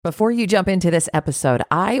Before you jump into this episode,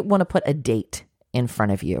 I want to put a date in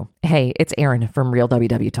front of you. Hey, it's Erin from Real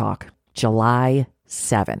WW Talk, July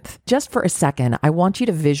 7th. Just for a second, I want you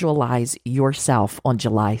to visualize yourself on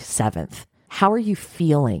July 7th. How are you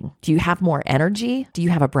feeling? Do you have more energy? Do you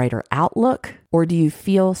have a brighter outlook? Or do you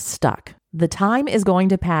feel stuck? The time is going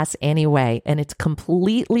to pass anyway, and it's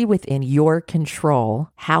completely within your control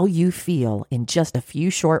how you feel in just a few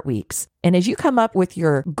short weeks. And as you come up with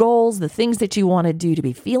your goals, the things that you want to do to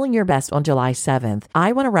be feeling your best on July 7th,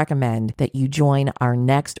 I want to recommend that you join our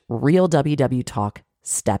next Real WW Talk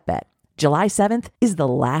Step Bet. July 7th is the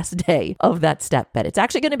last day of that step bet. It's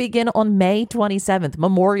actually going to begin on May 27th,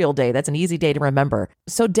 Memorial Day. That's an easy day to remember.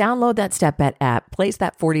 So download that step bet app, place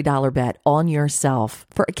that $40 bet on yourself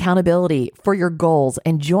for accountability, for your goals,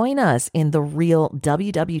 and join us in the Real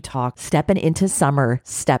WW Talk Stepping into Summer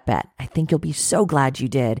Step Bet. I think you'll be so glad you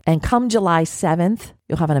did. And come July 7th,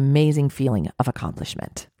 you'll have an amazing feeling of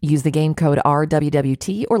accomplishment. Use the game code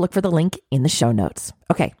RWWT or look for the link in the show notes.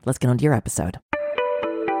 Okay, let's get on to your episode.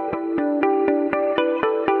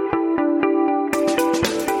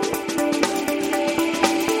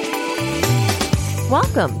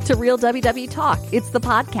 Welcome to Real WW Talk. It's the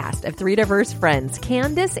podcast of three diverse friends,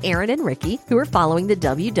 Candace, Erin, and Ricky, who are following the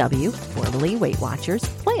WW, formerly Weight Watchers,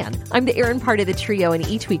 plan. I'm the Erin part of the trio, and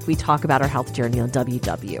each week we talk about our health journey on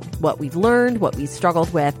WW, what we've learned, what we've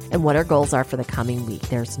struggled with, and what our goals are for the coming week.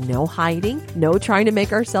 There's no hiding, no trying to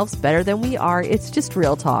make ourselves better than we are. It's just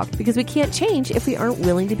real talk, because we can't change if we aren't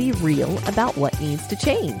willing to be real about what needs to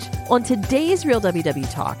change. On today's Real WW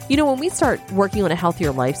Talk, when we start working on a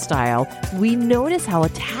healthier lifestyle, we notice how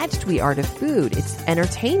attached we are to food. It's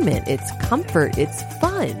entertainment, it's comfort, it's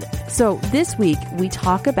fun. So this week, we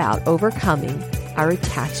talk about overcoming our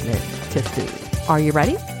attachment to food. Are you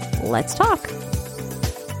ready? Let's talk.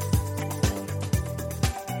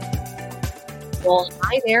 Well,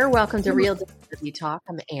 hi there. Welcome to Real WW Talk.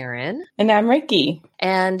 I'm Erin. And I'm Ricky.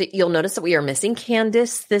 And you'll notice that we are missing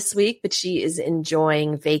Candace this week, but she is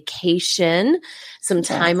enjoying vacation, some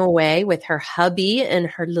time away with her hubby and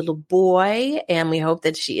her little boy. And we hope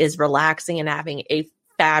that she is relaxing and having a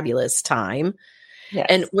fabulous time. Yes.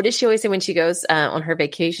 And what does she always say when she goes on her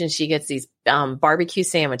vacation? She gets these barbecue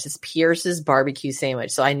sandwiches, Pierce's barbecue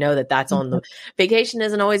sandwich. So I know that that's on the vacation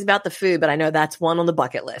isn't always about the food, but I know that's one on the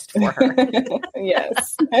bucket list for her.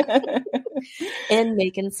 Yes. And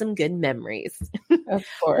making some good memories. Of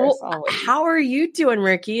course. Well, how are you doing,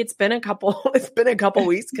 Ricky? It's been a couple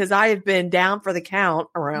weeks because I have been down for the count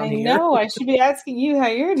around here. I know. I should be asking you how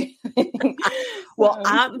you're doing. Well,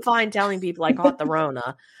 I'm fine telling people I caught the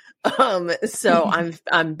Rona. So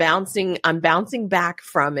I'm bouncing back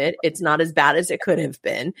from it. It's not as bad as it could have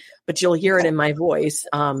been, but you'll hear it in my voice,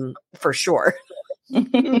 for sure.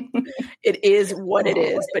 It is what it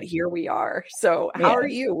is, but here we are. So how are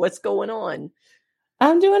you? What's going on?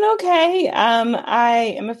 I'm doing okay. I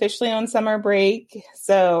am officially on summer break,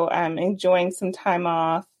 so I'm enjoying some time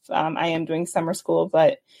off. I am doing summer school,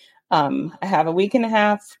 but I have a week and a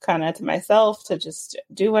half kind of to myself to just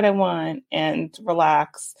do what I want and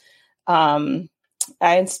relax. I'm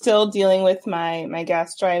still dealing with my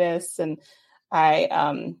gastritis, and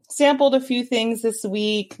I sampled a few things this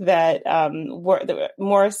week that were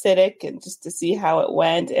more acidic, and just to see how it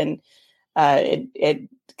went, and it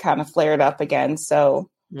kind of flared up again. So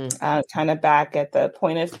kind of back at the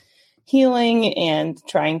point of healing and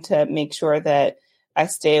trying to make sure that I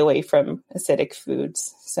stay away from acidic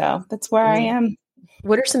foods. So that's where I am.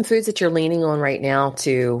 What are some foods that you're leaning on right now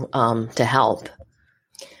to help?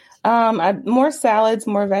 More salads,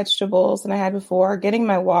 more vegetables than I had before. Getting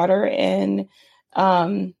my water in,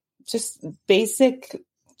 just basic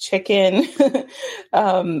chicken,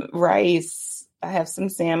 rice. I have some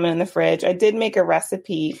salmon in the fridge. I did make a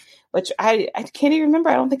recipe, which I can't even remember.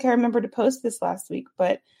 I don't think I remember to post this last week,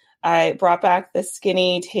 but I brought back the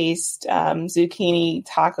Skinny Taste zucchini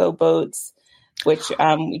taco boats, which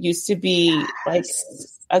used to be like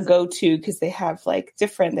a go-to because they have they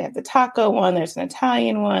have the taco one, there's an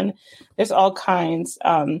Italian one, there's all kinds.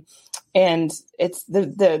 And it's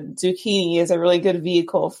the zucchini is a really good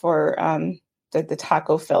vehicle for the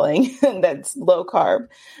taco filling that's low carb.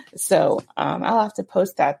 So I'll have to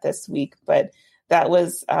post that this week, but that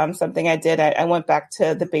was something I did. I went back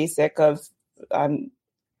to the basic of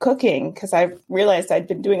cooking because I realized I'd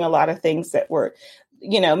been doing a lot of things that were,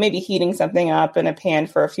 maybe heating something up in a pan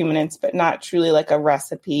for a few minutes, but not truly like a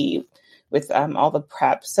recipe with all the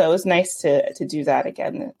prep. So it was nice to do that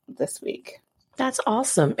again this week. That's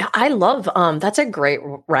awesome. I love, that's a great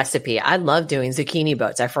recipe. I love doing zucchini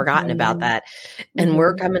boats. I've forgotten about that. And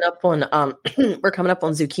we're coming up on, we're coming up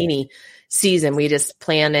on zucchini season. We just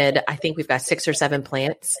planted, I think we've got 6 or 7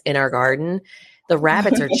 plants in our garden. The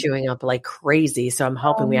rabbits are chewing up like crazy. So I'm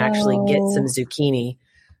hoping we actually get some zucchini,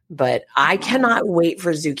 but I cannot wait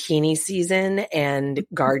for zucchini season and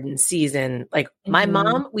garden season. Like my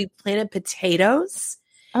mom, we planted potatoes.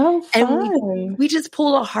 Oh, fun. And we just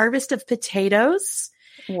pulled a harvest of potatoes.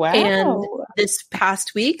 Wow. And this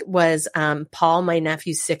past week was Paul, my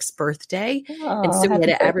nephew's 6th birthday. And so we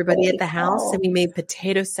had everybody at the house and we made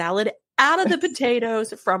potato salad out of the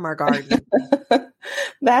potatoes from our garden.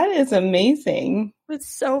 That is amazing. It was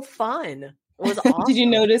so fun. It was awesome. Did you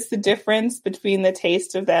notice the difference between the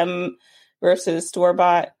taste of them versus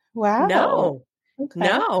store-bought? Wow. No. Okay.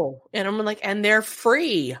 No. And I'm like, and they're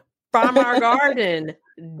free from our garden.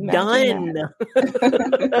 Done.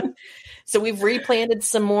 So we've replanted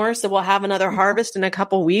some more. So we'll have another harvest in a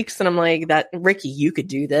couple weeks. And I'm like, that Ricky, you could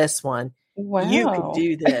do this one. Wow. You could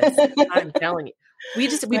do this. I'm telling you. We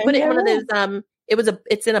put it in one of those,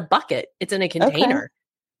 it's in a bucket. It's in a container.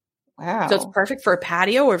 Okay. Wow. So it's perfect for a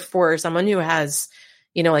patio or for someone who has,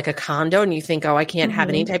 like a condo and you think, oh, I can't have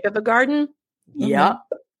any type of a garden. Yep.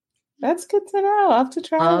 That's good to know. I'll have to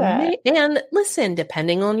try that. And listen,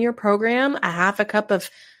 depending on your program, a half a cup of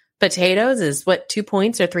potatoes is 2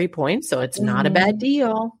 points or 3 points. So it's not a bad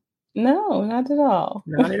deal. No, not at all.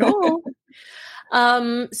 Not at all.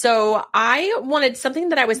 So I wanted something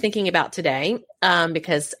that I was thinking about today,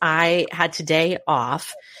 because I had today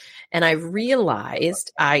off and I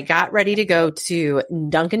realized I got ready to go to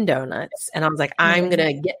Dunkin' Donuts and I was like, I'm going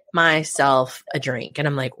to get myself a drink. And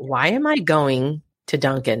I'm like, why am I going to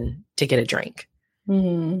Dunkin' to get a drink?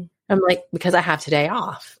 I'm like, because I have today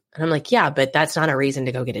off. And I'm like, yeah, but that's not a reason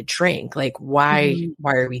to go get a drink. Like, why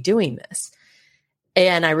are we doing this?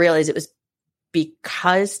 And I realized it was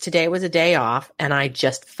because today was a day off and I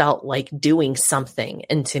just felt like doing something.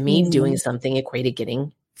 And to me, doing something equated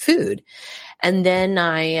getting food. And then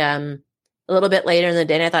I, a little bit later in the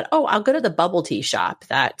day, and I thought, oh, I'll go to the bubble tea shop.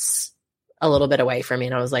 That's a little bit away from me.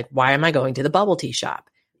 And I was like, why am I going to the bubble tea shop?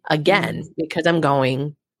 Again, because I'm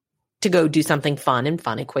going to go do something fun, and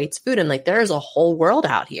fun equates food. And like, there's a whole world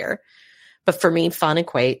out here. But for me, fun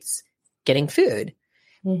equates getting food.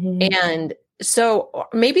 And so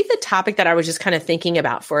maybe the topic that I was just kind of thinking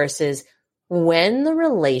about for us is when the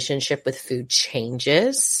relationship with food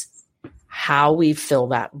changes, how we fill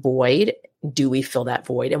that void. Do we fill that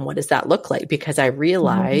void? And what does that look like? Because I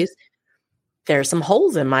realize there are some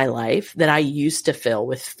holes in my life that I used to fill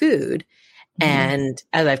with food. And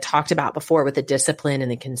as I've talked about before with the discipline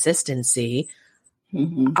and the consistency,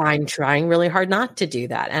 I'm trying really hard not to do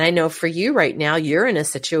that. And I know for you right now, you're in a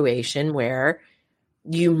situation where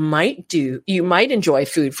you might enjoy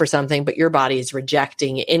food for something, but your body is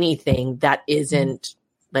rejecting anything that isn't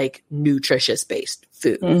like nutritious based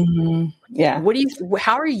food. Yeah.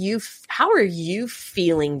 How are you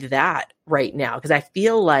feeling that right now? Because I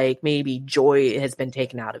feel like maybe joy has been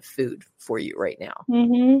taken out of food for you right now.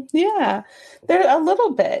 Yeah, there a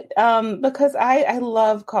little bit, because I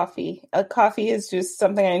love coffee. Coffee is just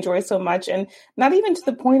something I enjoy so much, and not even to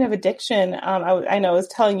the point of addiction. I know I was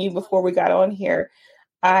telling you before we got on here,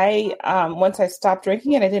 once I stopped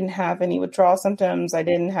drinking it, I didn't have any withdrawal symptoms. I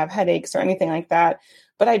didn't have headaches or anything like that.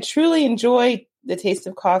 But I truly enjoy the taste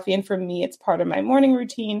of coffee. And for me, it's part of my morning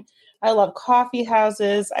routine. I love coffee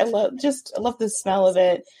houses. I love the smell of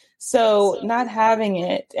it. So not having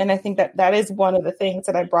it, and I think that is one of the things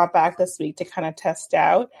that I brought back this week to kind of test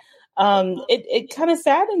out. It kind of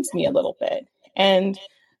saddens me a little bit. And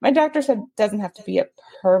my doctor said it doesn't have to be a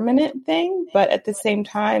permanent thing, but at the same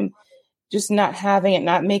time, just not having it,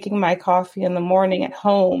 not making my coffee in the morning at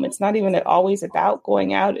home. It's not even always about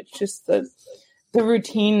going out. It's just the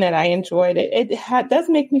routine that I enjoyed. It does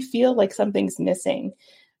make me feel like something's missing.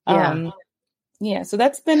 So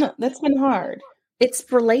that's been hard. It's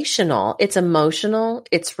relational. It's emotional.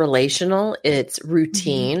 It's relational. It's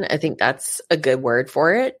routine. I think that's a good word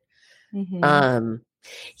for it.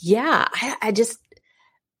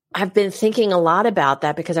 I've been thinking a lot about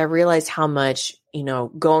that because I realized how much,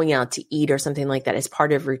 going out to eat or something like that is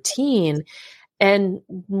part of routine. And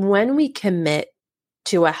when we commit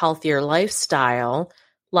to a healthier lifestyle,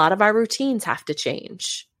 a lot of our routines have to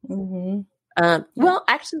change. Well,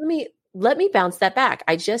 actually, let me bounce that back.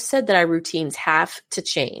 I just said that our routines have to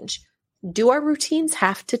change. Do our routines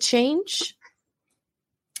have to change?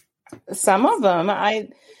 Some of them.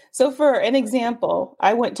 So for an example,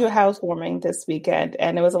 I went to a housewarming this weekend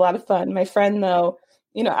and it was a lot of fun. My friend, though,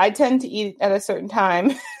 I tend to eat at a certain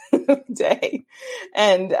time day.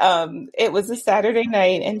 And it was a Saturday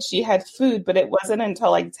night and she had food, but it wasn't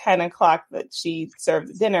until like 10 o'clock that she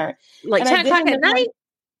served dinner. Like and 10 o'clock at night?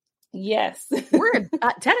 Yes. We're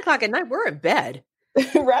at 10 o'clock at night, we're in bed.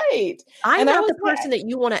 Right. I'm not the person that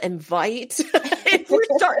you want to invite. If we're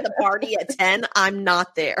starting the party at 10, I'm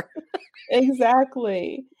not there.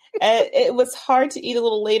 Exactly. And it was hard to eat a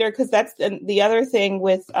little later because that's the other thing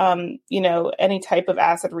with, any type of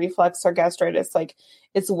acid reflux or gastritis, like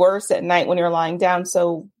it's worse at night when you're lying down.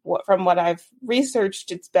 So from what I've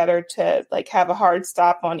researched, it's better to like have a hard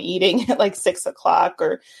stop on eating at like 6 o'clock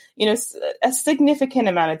or, a significant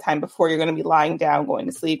amount of time before you're going to be lying down, going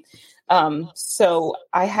to sleep. So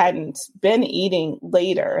I hadn't been eating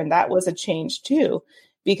later, and that was a change too,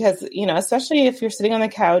 because, especially if you're sitting on the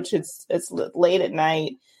couch, it's late at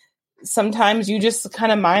night. Sometimes you just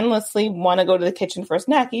kind of mindlessly want to go to the kitchen for a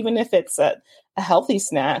snack, even if it's a healthy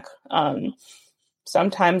snack.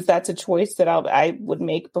 Sometimes that's a choice that I would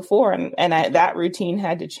make before. And that routine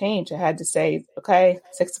had to change. I had to say, okay,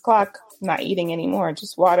 6 o'clock, I'm not eating anymore,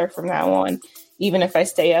 just water from now on, even if I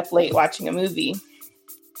stay up late watching a movie.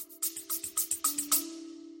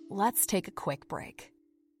 Let's take a quick break.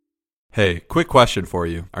 Hey, quick question for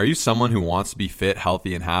you. Are you someone who wants to be fit,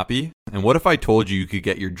 healthy, and happy? And what if I told you you could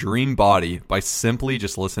get your dream body by simply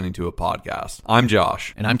just listening to a podcast? I'm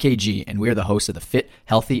Josh. And I'm KG, and we're the hosts of the Fit,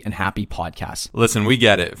 Healthy, and Happy podcast. Listen, we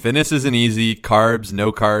get it. Fitness isn't easy. Carbs,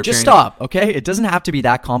 no carbs. Just stop, okay? It doesn't have to be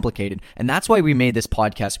that complicated. And that's why we made this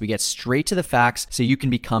podcast. We get straight to the facts so you can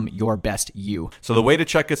become your best you. So the way to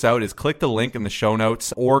check us out is click the link in the show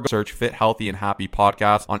notes or search Fit, Healthy, and Happy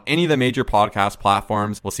podcast on any of the major podcast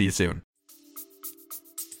platforms. We'll see you soon.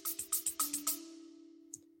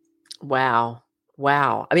 Wow.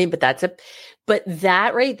 I mean, but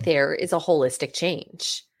that right there is a holistic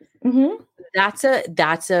change. Mm-hmm.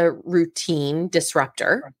 That's a routine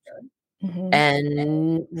disruptor,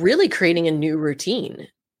 and really creating a new routine,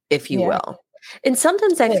 if you will. And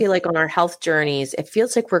sometimes I feel like on our health journeys, it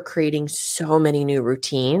feels like we're creating so many new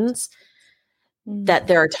routines that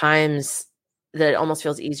there are times that it almost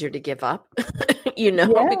feels easier to give up,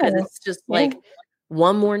 because it's just like,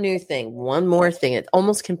 one more new thing, one more thing. It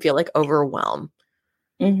almost can feel like overwhelm.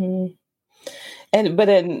 Mm-hmm. But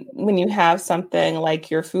then when you have something like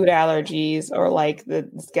your food allergies or like the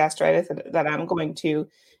gastritis that I'm going to,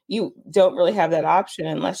 you don't really have that option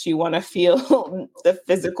unless you want to feel the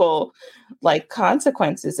physical like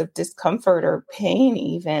consequences of discomfort or pain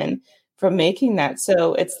even from making that.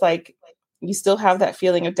 So it's like you still have that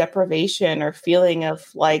feeling of deprivation or feeling of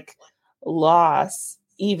like loss,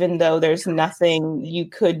 even though there's nothing you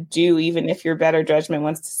could do, even if your better judgment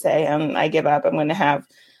wants to say, I give up, I'm going to have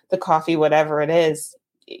the coffee, whatever it is.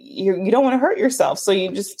 You don't want to hurt yourself. So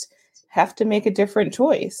you just have to make a different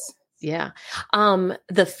choice. Yeah.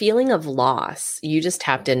 The feeling of loss, you just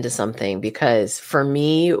tapped into something, because for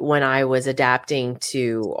me, when I was adapting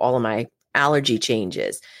to all of my allergy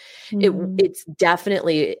changes, it's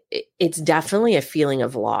definitely a feeling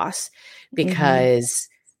of loss, because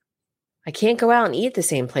I can't go out and eat the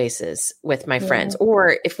same places with my friends.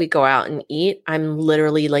 Or if we go out and eat, I'm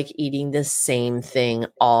literally like eating the same thing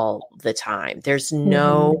all the time. There's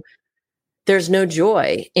no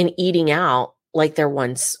joy in eating out like there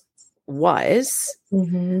once was.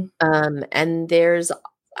 And there's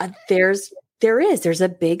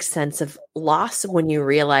a big sense of loss when you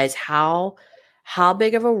realize how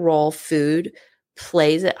big of a role food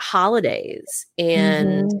plays at holidays.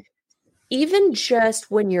 And even just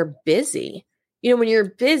when you're busy, when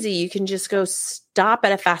you're busy, you can just go stop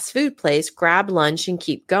at a fast food place, grab lunch, and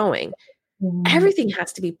keep going. Everything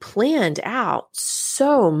has to be planned out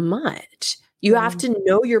so much. You have to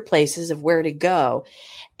know your places of where to go.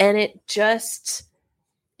 And it feels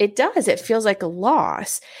like a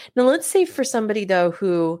loss. Now, let's say for somebody though,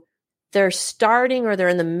 who they're starting or they're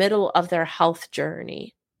in the middle of their health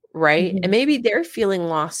journey, right? And maybe they're feeling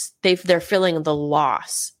lost. They're feeling the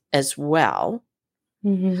loss as well.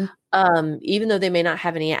 Even though they may not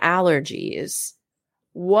have any allergies,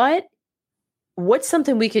 what's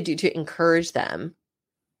something we could do to encourage them?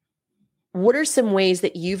 What are some ways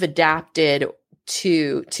that you've adapted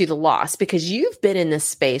to the loss? Because you've been in this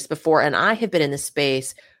space before, and I have been in this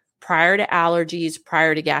space prior to allergies,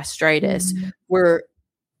 prior to gastritis, where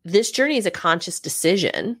this journey is a conscious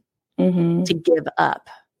decision to give up.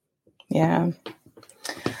 Yeah.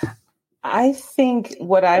 I think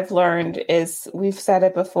what I've learned is, we've said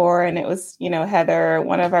it before, and it was, Heather,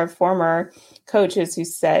 one of our former coaches, who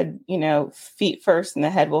said, feet first and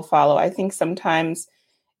the head will follow. I think sometimes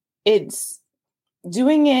it's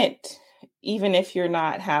doing it even if you're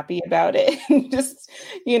not happy about it. Just,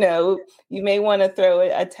 you may want to throw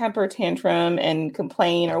a temper tantrum and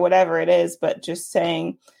complain or whatever it is, but just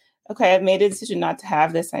saying, okay, I've made a decision not to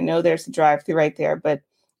have this. I know there's a drive-through right there, but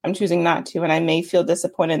I'm choosing not to. And I may feel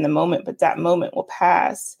disappointed in the moment, but that moment will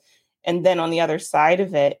pass. And then on the other side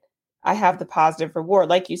of it, I have the positive reward.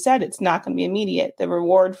 Like you said, it's not going to be immediate. The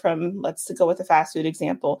reward from, let's go with the fast food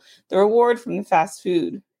example, the reward from the fast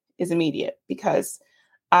food is immediate because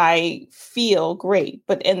I feel great.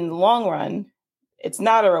 But in the long run, it's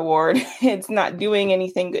not a reward. It's not doing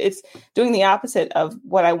anything. It's doing the opposite of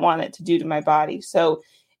what I want it to do to my body. So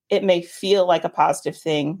it may feel like a positive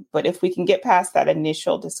thing, but if we can get past that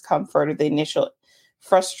initial discomfort or the initial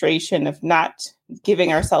frustration of not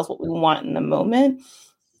giving ourselves what we want in the moment,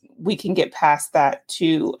 we can get past that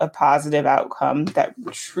to a positive outcome that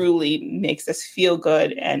truly makes us feel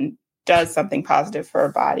good and does something positive for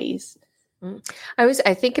our bodies.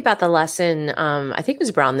 I think about the lesson, I think it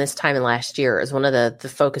was around this time in last year as one of the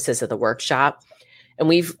focuses of the workshop. And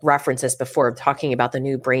we've referenced this before, talking about the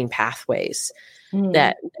new brain pathways,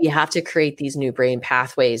 that you have to create these new brain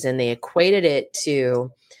pathways. And they equated it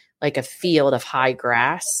to like a field of high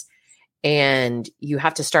grass. And you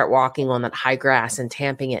have to start walking on that high grass and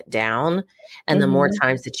tamping it down. And the more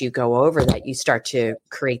times that you go over that, you start to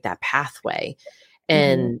create that pathway.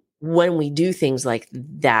 And when we do things like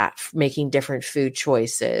that, making different food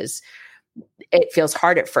choices, it feels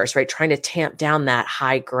hard at first, right? Trying to tamp down that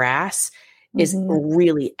high grass is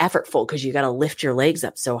really effortful because you got to lift your legs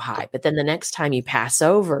up so high. But then the next time you pass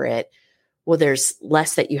over it, well, there's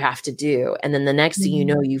less that you have to do. And then the next thing you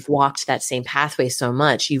know, you've walked that same pathway so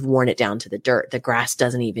much, you've worn it down to the dirt. The grass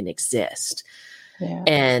doesn't even exist. Yeah.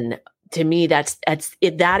 And to me, that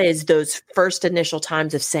is those first initial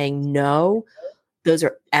times of saying no. Those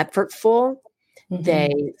are effortful.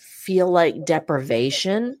 They feel like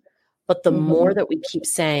deprivation. But the more that we keep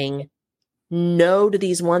saying no to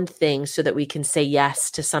these one things so that we can say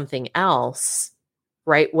yes to something else,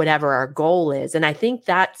 right? Whatever our goal is. And I think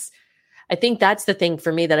that's the thing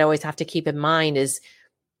for me that I always have to keep in mind is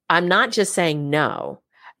I'm not just saying no.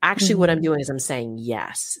 Actually, what I'm doing is I'm saying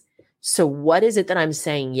yes. So what is it that I'm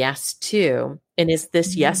saying yes to? And is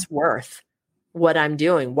this yes worth what I'm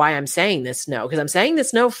doing? Why I'm saying this no? Because I'm saying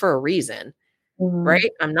this no for a reason,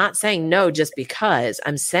 right? I'm not saying no just because.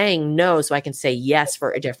 I'm saying no so I can say yes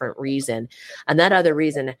for a different reason. And that other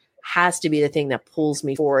reason has to be the thing that pulls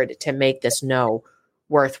me forward to make this no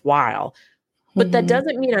worthwhile. But that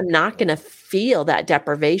doesn't mean I'm not going to feel that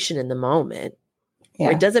deprivation in the moment.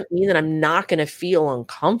 Yeah. It doesn't mean that I'm not going to feel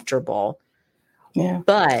uncomfortable. Yeah.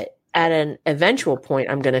 But at an eventual point,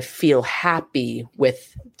 I'm going to feel happy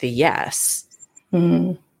with the yes.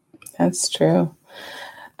 That's true.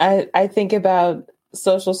 I think about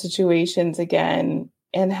social situations again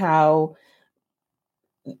and how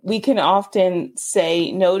we can often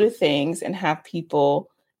say no to things and have people,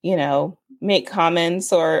 make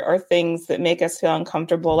comments or things that make us feel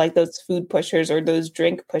uncomfortable, like those food pushers or those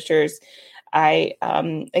drink pushers. I,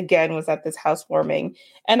 again, was at this housewarming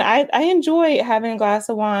and I enjoy having a glass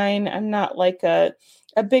of wine. I'm not like a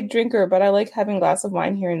big drinker, but I like having a glass of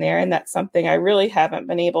wine here and there. And that's something I really haven't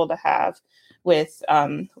been able to have with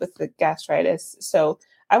the gastritis. So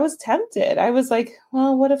I was tempted. I was like,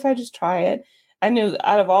 well, what if I just try it? I knew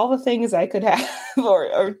out of all the things I could have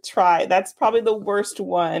or try, that's probably the worst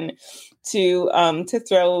one to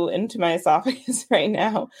throw into my esophagus right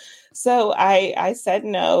now. So I said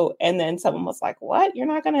no. And then someone was like, what? You're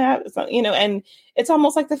not going to have, and it's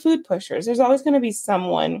almost like the food pushers. There's always going to be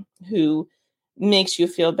someone who makes you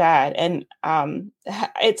feel bad. And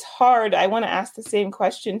it's hard. I want to ask the same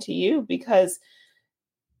question to you because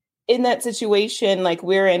in that situation, like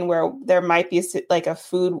we're in where there might be like a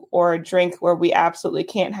food or a drink where we absolutely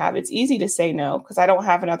can't have, it's easy to say no because I don't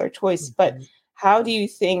have another choice. But how do you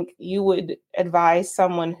think you would advise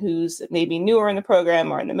someone who's maybe newer in the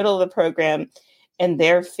program or in the middle of the program and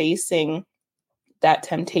they're facing that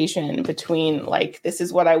temptation between like, this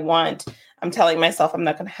is what I want. I'm telling myself I'm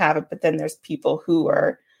not going to have it. But then there's people who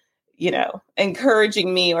are,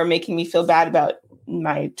 encouraging me or making me feel bad about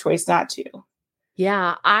my choice not to.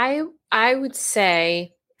 Yeah, I would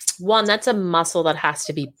say, one, that's a muscle that has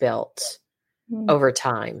to be built over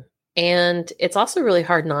time. And it's also really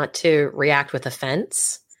hard not to react with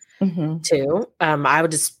offense too. I'll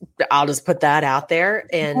just put that out there.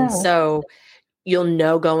 And so you'll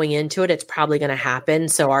know going into it, it's probably going to happen.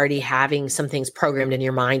 So already having some things programmed in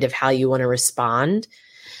your mind of how you want to respond,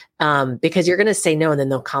 because you're going to say no, and then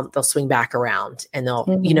they'll swing back around and they'll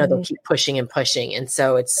keep pushing and pushing. And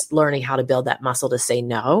so it's learning how to build that muscle to say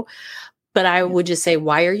no. But I would just say,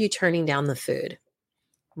 why are you turning down the food?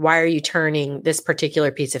 Why are you turning this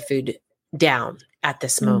particular piece of food down at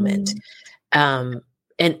this moment? And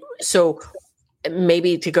so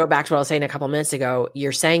maybe to go back to what I was saying a couple minutes ago,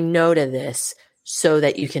 you're saying no to this so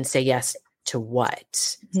that you can say yes to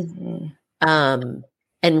what?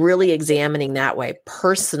 And really examining that way.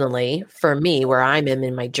 Personally, for me, where I'm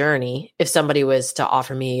in my journey, if somebody was to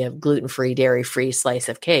offer me a gluten-free, dairy-free slice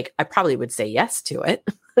of cake, I probably would say yes to it.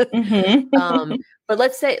 But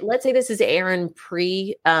let's say this is Erin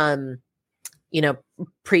pre what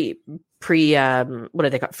do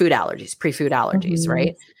they call it? Food allergies, pre-food allergies,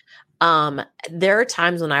 right? There are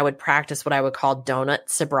times when I would practice what I would call donut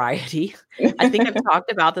sobriety. I think I've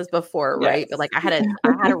talked about this before, right? Yes. But like I had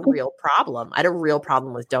a real problem. I had a real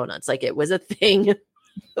problem with donuts. Like it was a thing.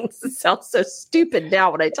 It sounds so stupid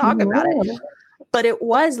now when I talk about it. But it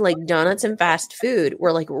was like donuts and fast food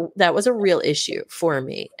were like, that was a real issue for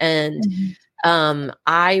me. And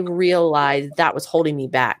I realized that was holding me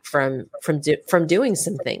back from doing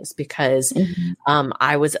some things because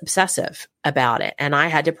I was obsessive about it. And I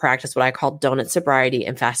had to practice what I call donut sobriety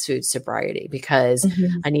and fast food sobriety because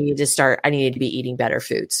I needed to be eating better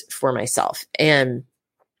foods for myself. And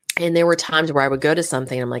there were times where I would go to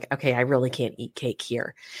something and I'm like, okay, I really can't eat cake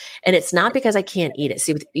here. And it's not because I can't eat it.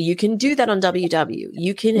 See, you can do that on WW.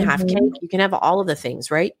 You can have cake. You can have all of the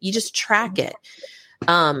things, right? You just track it.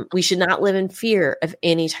 We should not live in fear of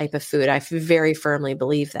any type of food. I very firmly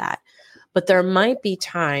believe that. But there might be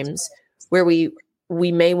times where we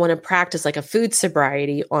may want to practice like a food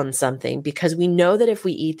sobriety on something because we know that if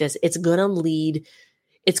we eat this, it's going to lead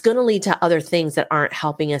to other things that aren't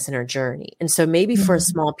helping us in our journey. And so maybe for a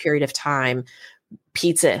small period of time,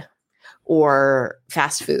 pizza or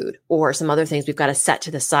fast food or some other things we've got to set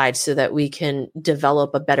to the side so that we can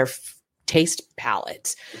develop a better taste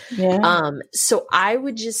palette. So I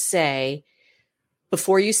would just say,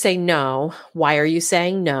 before you say no, why are you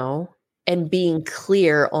saying no? And being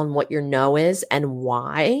clear on what your no is and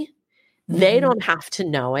why. They don't have to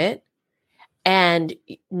know it. And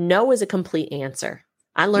no is a complete answer.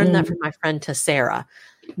 I learned that from my friend Tessera.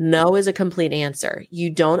 No is a complete answer. You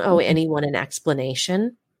don't owe anyone an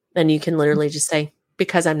explanation. And you can literally just say,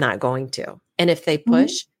 because I'm not going to. And if they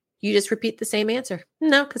push, you just repeat the same answer.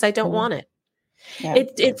 No, because I don't want it. Yeah.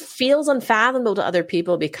 It feels unfathomable to other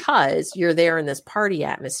people because you're there in this party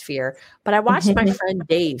atmosphere. But I watched my friend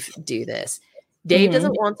Dave do this. Dave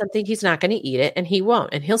doesn't want something, he's not going to eat it, and he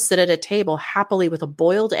won't. And he'll sit at a table happily with a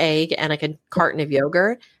boiled egg and a carton of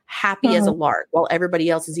yogurt, happy as a lark, while everybody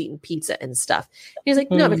else is eating pizza and stuff. And he's like,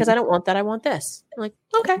 no, because I don't want that. I want this. I'm like,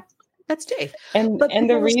 okay, that's Dave. And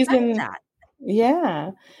the reason that.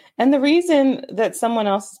 Yeah. And the reason that someone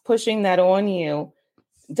else is pushing that on you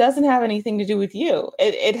doesn't have anything to do with you.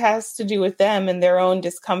 It has to do with them and their own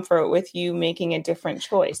discomfort with you making a different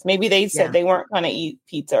choice. Maybe they said they weren't going to eat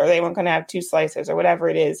pizza or they weren't going to have 2 slices or whatever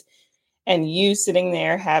it is. And you sitting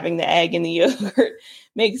there having the egg and the yogurt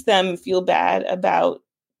makes them feel bad about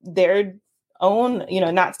their own,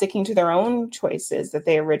 not sticking to their own choices that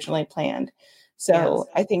they originally planned. So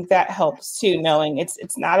I think that helps too, knowing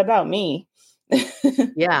it's not about me.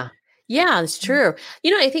 Yeah, it's true.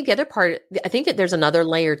 I think the other part, I think that there's another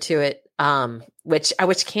layer to it, which I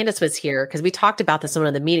wish Candace was here because we talked about this in one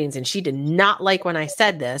of the meetings and she did not like when I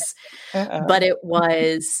said this, but it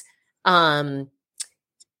was about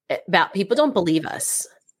people don't believe us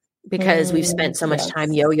because we've spent so much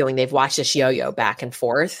time yo-yoing. They've watched us yo-yo back and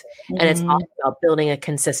forth. And it's all about building a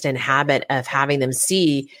consistent habit of having them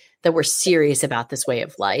see that we're serious about this way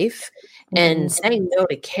of life. And saying no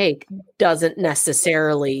to cake doesn't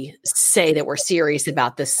necessarily say that we're serious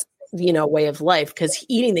about this, way of life, because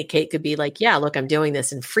eating the cake could be like, yeah, look, I'm doing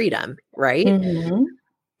this in freedom. Right.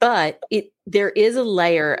 But there is a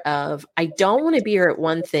layer of, I don't want to be here at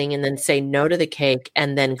one thing and then say no to the cake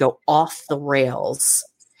and then go off the rails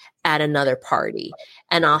at another party.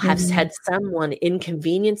 And I'll have had someone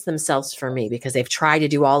inconvenience themselves for me because they've tried to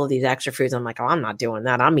do all of these extra foods. I'm like, oh, I'm not doing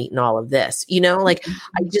that. I'm eating all of this,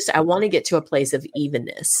 I want to get to a place of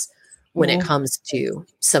evenness when it comes to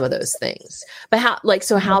some of those things. But how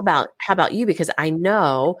about you? Because I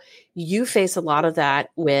know you face a lot of that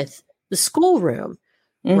with the schoolroom,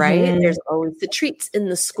 right? There's always the treats in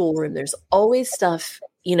the schoolroom. There's always stuff,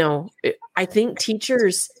 I think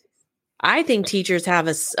teachers have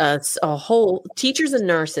a whole, teachers and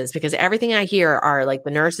nurses, because everything I hear are like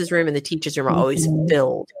the nurses' room and the teachers' room are always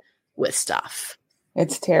filled with stuff.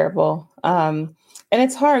 It's terrible. And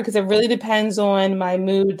it's hard because it really depends on my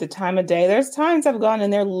mood, the time of day. There's times I've gone in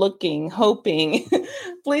there looking, hoping,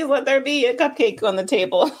 please let there be a cupcake on the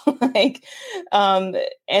table.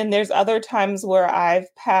 And there's other times where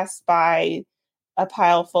I've passed by a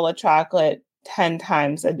pile full of chocolate 10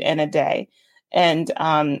 times in a day and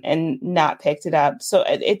not picked it up. So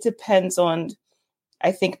it depends on,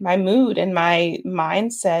 I think, my mood and my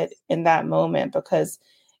mindset in that moment, because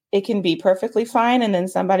it can be perfectly fine. And then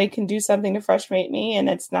somebody can do something to frustrate me. And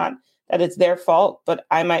it's not that it's their fault, but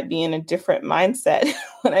I might be in a different mindset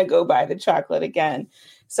when I go buy the chocolate again.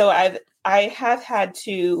 So I have had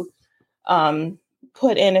to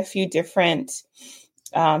put in a few different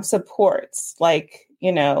supports. Like,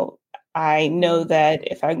 I know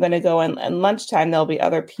that if I'm going to go in lunchtime, there'll be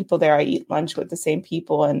other people there. I eat lunch with the same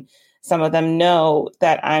people. And some of them know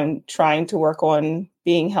that I'm trying to work on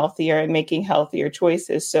being healthier and making healthier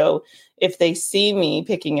choices. So if they see me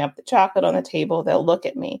picking up the chocolate on the table, they'll look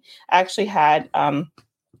at me. I actually had one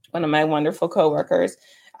of my wonderful coworkers.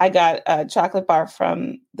 I got a chocolate bar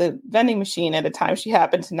from the vending machine at a time she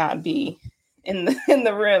happened to not be in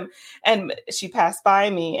the room, and she passed by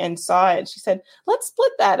me and saw it. She said, "Let's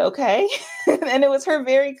split that, okay?" And it was her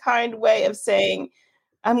very kind way of saying,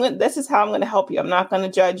 this is how I'm going to help you. I'm not going to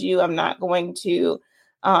judge you. I'm not going to,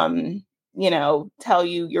 tell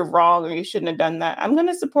you you're wrong or you shouldn't have done that. I'm going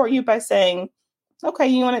to support you by saying, okay,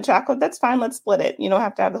 you want a chocolate? That's fine. Let's split it. You don't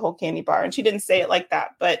have to have the whole candy bar. And she didn't say it like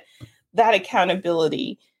that, but that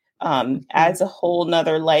accountability adds a whole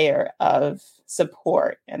nother layer of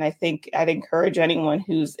support. And I think I'd encourage anyone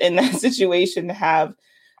who's in that situation to have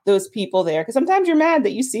those people there, because sometimes you're mad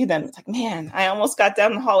that you see them. It's like, man, I almost got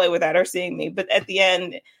down the hallway without her seeing me. But at the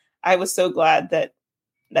end, I was so glad that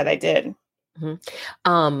I did.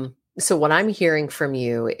 Mm-hmm. So what I'm hearing from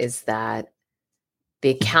you is that the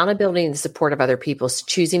accountability and the support of other people,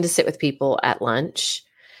 choosing to sit with people at lunch,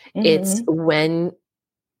 it's when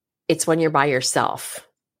you're by yourself.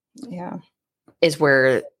 Yeah. Is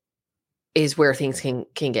where things can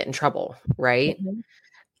get in trouble, right? Mm-hmm.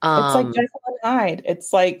 It's like Jekyll and Hyde.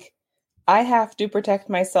 It's like I have to protect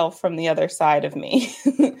myself from the other side of me,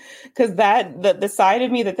 because the side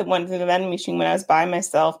of me that went to the vending machine when I was by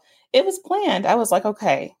myself, it was planned. I was like,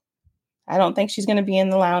 okay, I don't think she's going to be in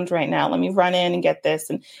the lounge right now. Let me run in and get this.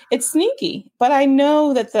 And it's sneaky, but I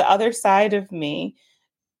know that the other side of me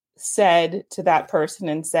said to that person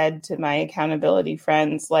and said to my accountability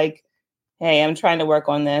friends, like, hey, I'm trying to work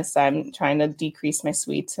on this. I'm trying to decrease my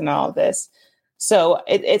sweets and all of this. So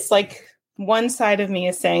it's like one side of me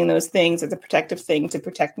is saying those things as a protective thing to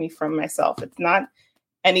protect me from myself. It's not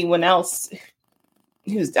anyone else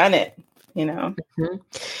who's done it, Mm-hmm.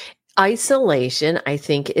 Isolation, I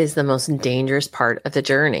think, is the most dangerous part of the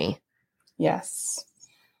journey. Yes.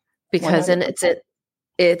 Because then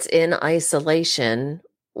it's in isolation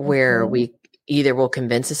where we either will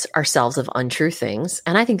convince ourselves of untrue things.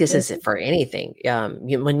 And I think this isn't for anything.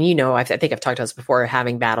 When, I think I've talked about this before,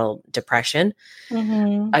 having battled depression,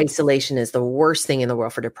 isolation is the worst thing in the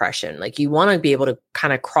world for depression. Like, you want to be able to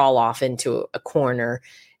kind of crawl off into a corner,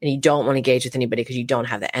 and you don't want to engage with anybody because you don't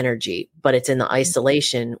have the energy. But it's in the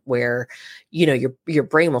isolation where, your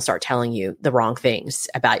brain will start telling you the wrong things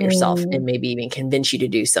about yourself and maybe even convince you to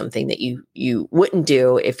do something that you wouldn't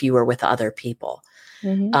do if you were with other people.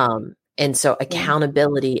 And so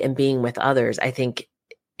accountability and being with others, I think,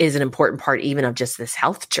 is an important part even of just this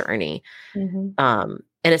health journey. And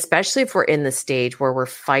especially if we're in the stage where we're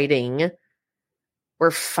fighting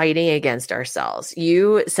against ourselves.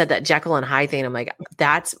 You said that Jekyll and Hyde thing. I'm like,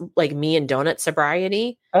 that's like me and donut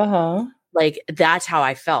sobriety. Like, that's how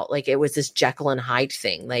I felt. Like, it was this Jekyll and Hyde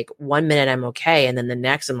thing. Like, 1 minute I'm okay. And then the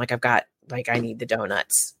next I'm like, I need the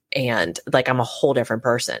donuts. And like, I'm a whole different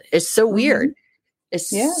person. It's so weird. It's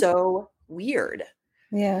so weird.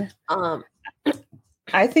 Yeah.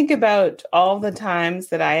 I think about all the times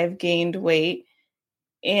that I have gained weight,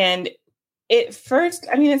 and it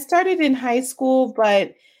started in high school,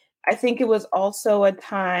 but I think it was also a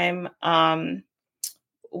time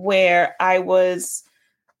where I was,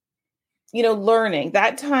 learning.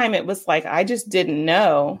 That time it was like, I just didn't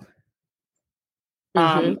know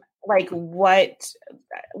like what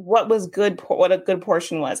was good, what a good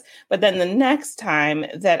portion was. But then the next time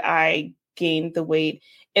that I gained the weight,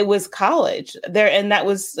 it was college there. And that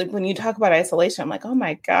was like, when you talk about isolation, I'm like, oh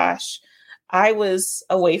my gosh, I was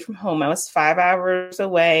away from home. I was 5 hours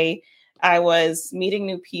away. I was meeting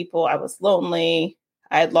new people. I was lonely.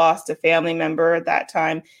 I had lost a family member at that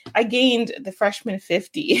time. I gained the freshman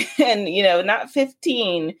 50 and, not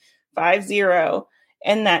 15, 50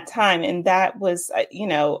 in that time. And that was,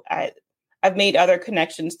 I've made other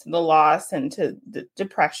connections to the loss and to the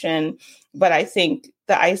depression, but I think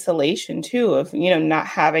the isolation too of, not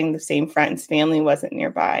having the same friends, family wasn't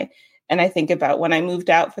nearby. And I think about when I moved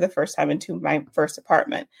out for the first time into my first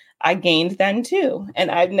apartment, I gained then too.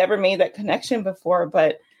 And I've never made that connection before,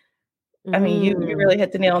 but I mean, you really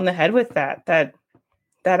hit the nail on the head with that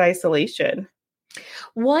isolation.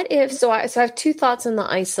 What if, so I have two thoughts on the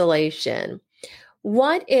isolation.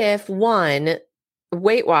 What if, one,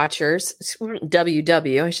 Weight Watchers,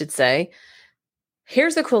 WW, I should say,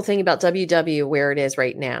 here's the cool thing about WW where it is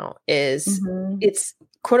right now is it's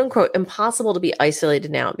quote unquote impossible to be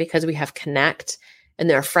isolated now because we have Connect, and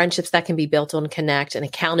there are friendships that can be built on Connect and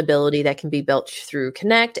accountability that can be built through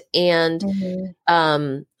Connect and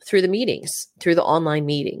through the meetings, through the online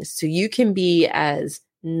meetings. So you can be as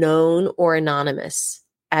known or anonymous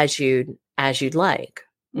as you'd like,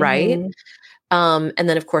 right? And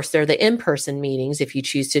then of course there are the in-person meetings if you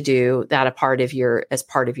choose to do that as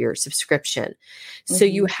part of your subscription. So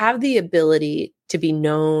you have the ability to be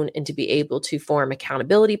known and to be able to form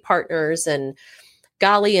accountability partners. And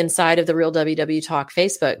golly, inside of the Real WW Talk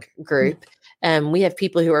Facebook group, we have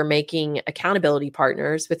people who are making accountability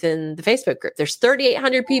partners within the Facebook group. There's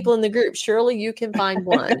 3,800 people in the group. Surely you can find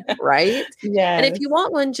one, right? Yeah. And if you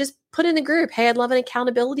want one, just put in the group, hey, I'd love an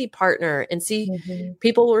accountability partner, and see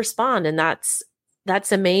people will respond. And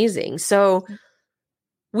that's amazing. So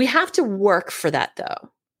we have to work for that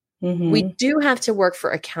though. We do have to work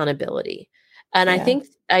for accountability. And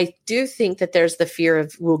I do think that there's the fear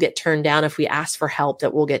of we'll get turned down if we ask for help,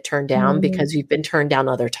 that we'll get turned down because we've been turned down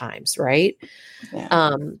other times. Right.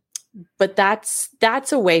 Yeah. But that's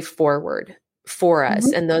a way forward for us.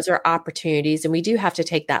 And those are opportunities. And we do have to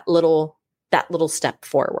take that little step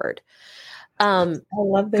forward. I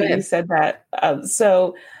love that you said that.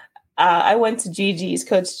 So I went to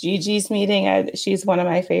Coach Gigi's meeting. She's one of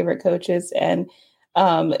my favorite coaches. And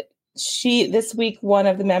this week, one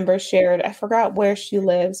of the members shared, I forgot where she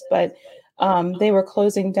lives, but they were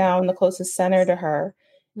closing down the closest center to her.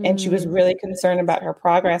 And she was really concerned about her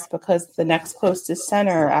progress because the next closest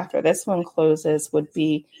center after this one closes would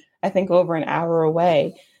be, I think, over an hour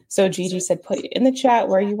away. So Gigi said, put in the chat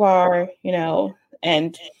where you are,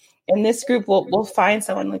 and in this group, we'll find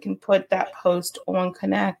someone that can put that post on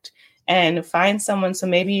Connect and find someone. So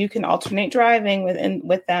maybe you can alternate driving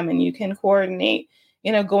with them, and you can coordinate,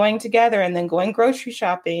 going together and then going grocery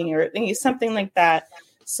shopping or something like that.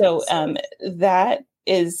 So that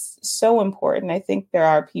is so important. I think there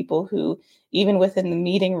are people who, even within the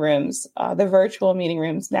meeting rooms, the virtual meeting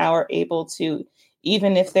rooms now, are able to,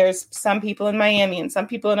 even if there's some people in Miami and some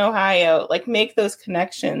people in Ohio, like make those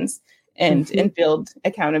connections and build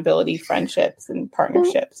accountability, friendships, and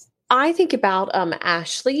partnerships. I think about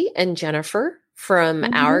Ashley and Jennifer from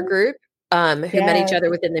our group who met each other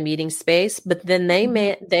within the meeting space, but then they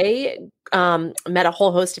met a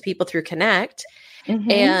whole host of people through Connect.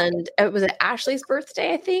 And it was Ashley's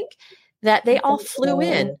birthday, I think, that they all flew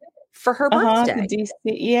in for her birthday. To DC.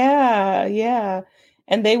 Yeah.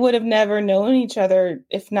 And they would have never known each other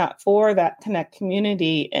if not for that Connect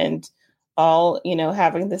community and all,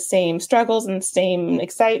 having the same struggles and same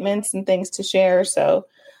excitements and things to share. So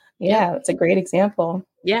it's a great example.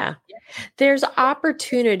 Yeah. There's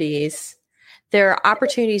opportunities. There are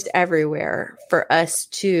opportunities everywhere for us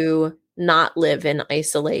to not live in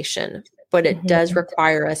isolation, but it does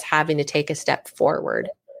require us having to take a step forward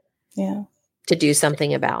to do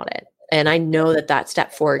something about it. And I know that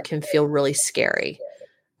step forward can feel really scary.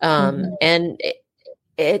 And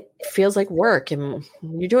it feels like work, and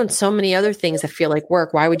you're doing so many other things that feel like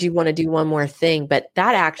work. Why would you want to do one more thing? But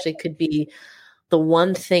that actually could be the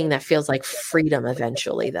one thing that feels like freedom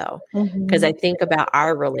eventually, though, because I think about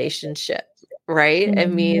our relationship, right? I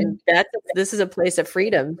mean, this is a place of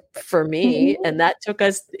freedom for me. And that took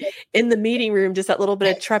us in the meeting room, just that little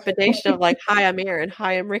bit of trepidation of like, hi, I'm Erin.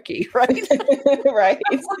 Hi, I'm Ricky. Right. Right.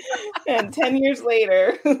 And 10 years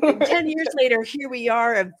later, here we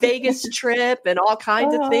are, a Vegas trip and all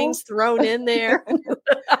kinds of things thrown in there.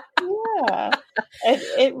 Yeah.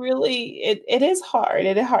 It really is hard.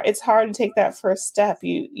 It's hard to take that first step.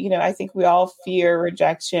 I think we all fear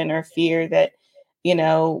rejection or fear that,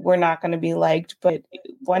 we're not going to be liked. But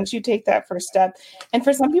once you take that first step, and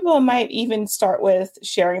for some people, it might even start with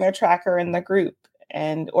sharing their tracker in the group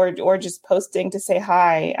or just posting to say,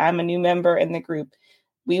 hi, I'm a new member in the group.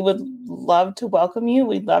 We would love to welcome you.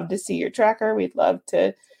 We'd love to see your tracker. We'd love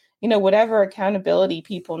to, whatever accountability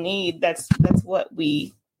people need. That's what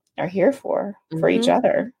we are here for each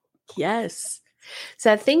other. Yes.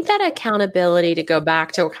 So I think that accountability, to go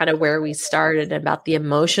back to kind of where we started about the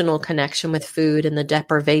emotional connection with food and the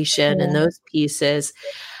deprivation and those pieces,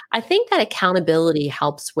 I think that accountability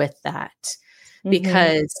helps with that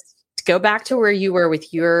because to go back to where you were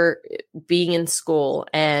with your being in school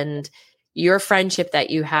and your friendship that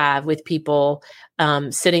you have with people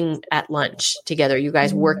sitting at lunch together, you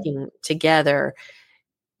guys working together,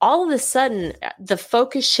 all of a sudden the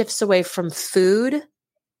focus shifts away from food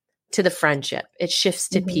to the friendship. It shifts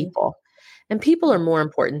to people, and people are more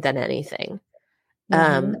important than anything.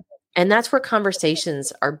 And that's where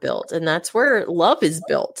conversations are built, and that's where love is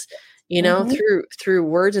built, you know, through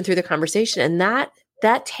words and through the conversation. And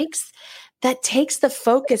that takes the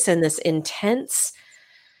focus in this intense,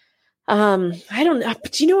 I don't know,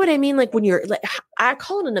 but you know what I mean? Like when you're like, I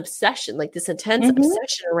call it an obsession, like this intense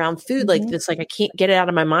obsession around food, like this, like I can't get it out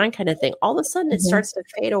of my mind kind of thing. All of a sudden it starts to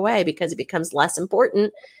fade away because it becomes less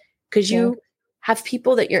important because you have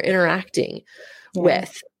people that you're interacting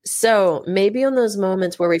with. So maybe on those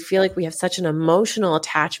moments where we feel like we have such an emotional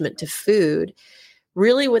attachment to food,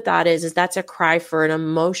 really what that is that's a cry for an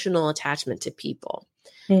emotional attachment to people,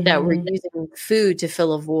 that we're using food to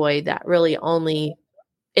fill a void that really only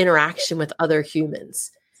interaction with other humans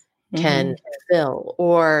can fill,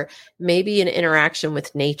 or maybe an interaction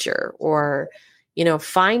with nature, or, you know,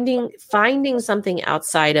 finding something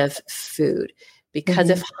outside of food. Because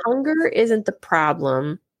if hunger isn't the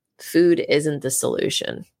problem, food isn't the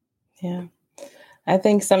solution. Yeah. I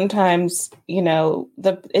think sometimes, you know,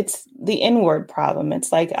 it's the inward problem.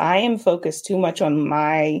 It's like I am focused too much on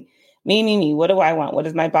me. What do I want? What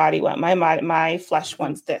does my body want? My flesh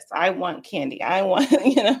wants this. I want candy. I want,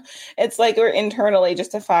 you know, it's like we're internally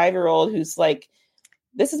just a 5-year-old who's like,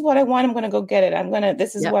 this is what I want. I'm going to go get it.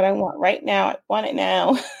 This is what I want right now. I want it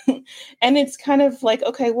now. And it's kind of like,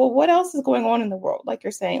 okay, well, what else is going on in the world? Like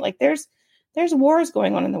you're saying, like there's wars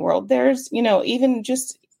going on in the world. There's, you know, even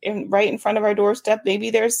just right in front of our doorstep, maybe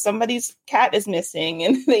there's somebody's cat is missing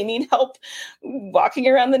and they need help walking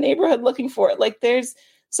around the neighborhood looking for it. Like there's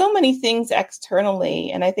so many things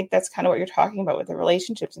externally. And I think that's kind of what you're talking about with the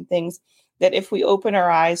relationships and things, that if we open our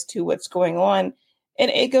eyes to what's going on, and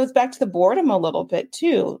it goes back to the boredom a little bit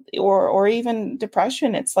too, or even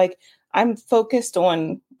depression. It's like, I'm focused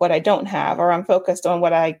on what I don't have, or I'm focused on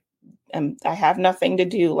what I have nothing to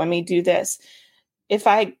do. Let me do this. If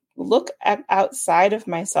I look outside of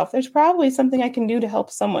myself, there's probably something I can do to help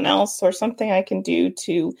someone else, or something I can do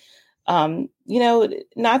to, you know,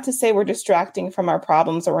 not to say we're distracting from our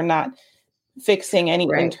problems, or we're not fixing any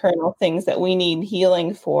internal things that we need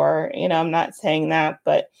healing for. You know, I'm not saying that,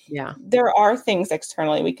 but there are things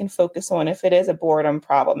externally we can focus on. If it is a boredom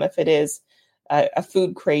problem, if it is a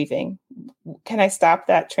food craving, can I stop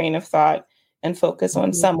that train of thought and focus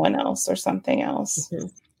on someone else or something else?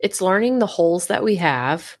 It's learning the holes that we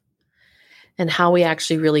have and how we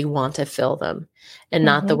actually really want to fill them, and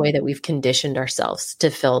not the way that we've conditioned ourselves to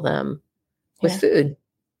fill them with food.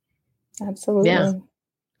 Absolutely. Yeah.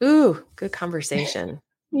 Ooh, good conversation.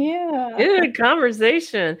 Yeah. Good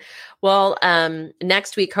conversation. Well,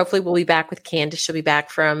 next week, hopefully we'll be back with Candace. She'll be back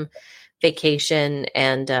from vacation.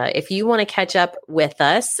 And if you want to catch up with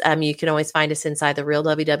us, you can always find us inside the Real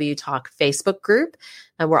WW Talk Facebook group.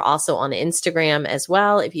 And we're also on Instagram as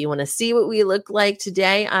well. If you want to see what we look like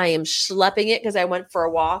today, I am schlepping it because I went for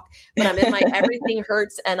a walk, but I'm in my Everything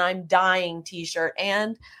Hurts and I'm Dying t-shirt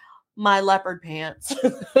and my leopard pants.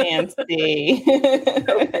 Fancy.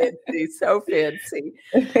 So fancy.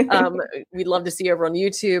 We'd love to see you over on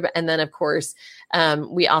YouTube. And then, of course,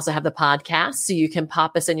 we also have the podcast, so you can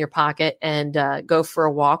pop us in your pocket and go for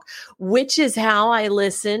a walk, which is how I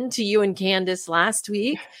listened to you and Candace last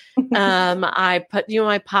week. I put you in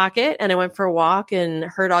my pocket and I went for a walk and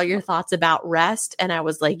heard all your thoughts about rest. And I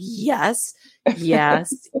was like, yes.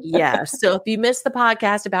 So if you missed the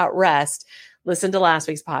podcast about rest, listen to last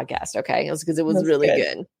week's podcast. Okay. Because it was really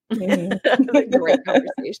good. Great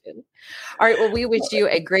conversation. All right. Well, we wish you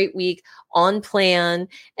a great week on plan,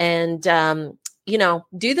 and, you know,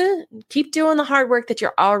 keep doing the hard work that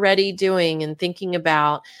you're already doing, and thinking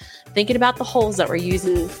about the holes that we're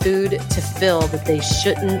using food to fill that they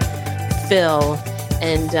shouldn't fill.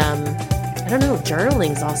 And, I don't know,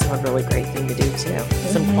 journaling is also a really great thing to do too.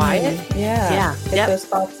 Some quiet. Yeah. Get those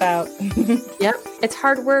thoughts out. Yep. It's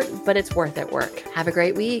hard work, but it's worth it work. Have a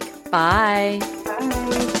great week. Bye.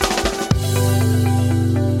 Bye.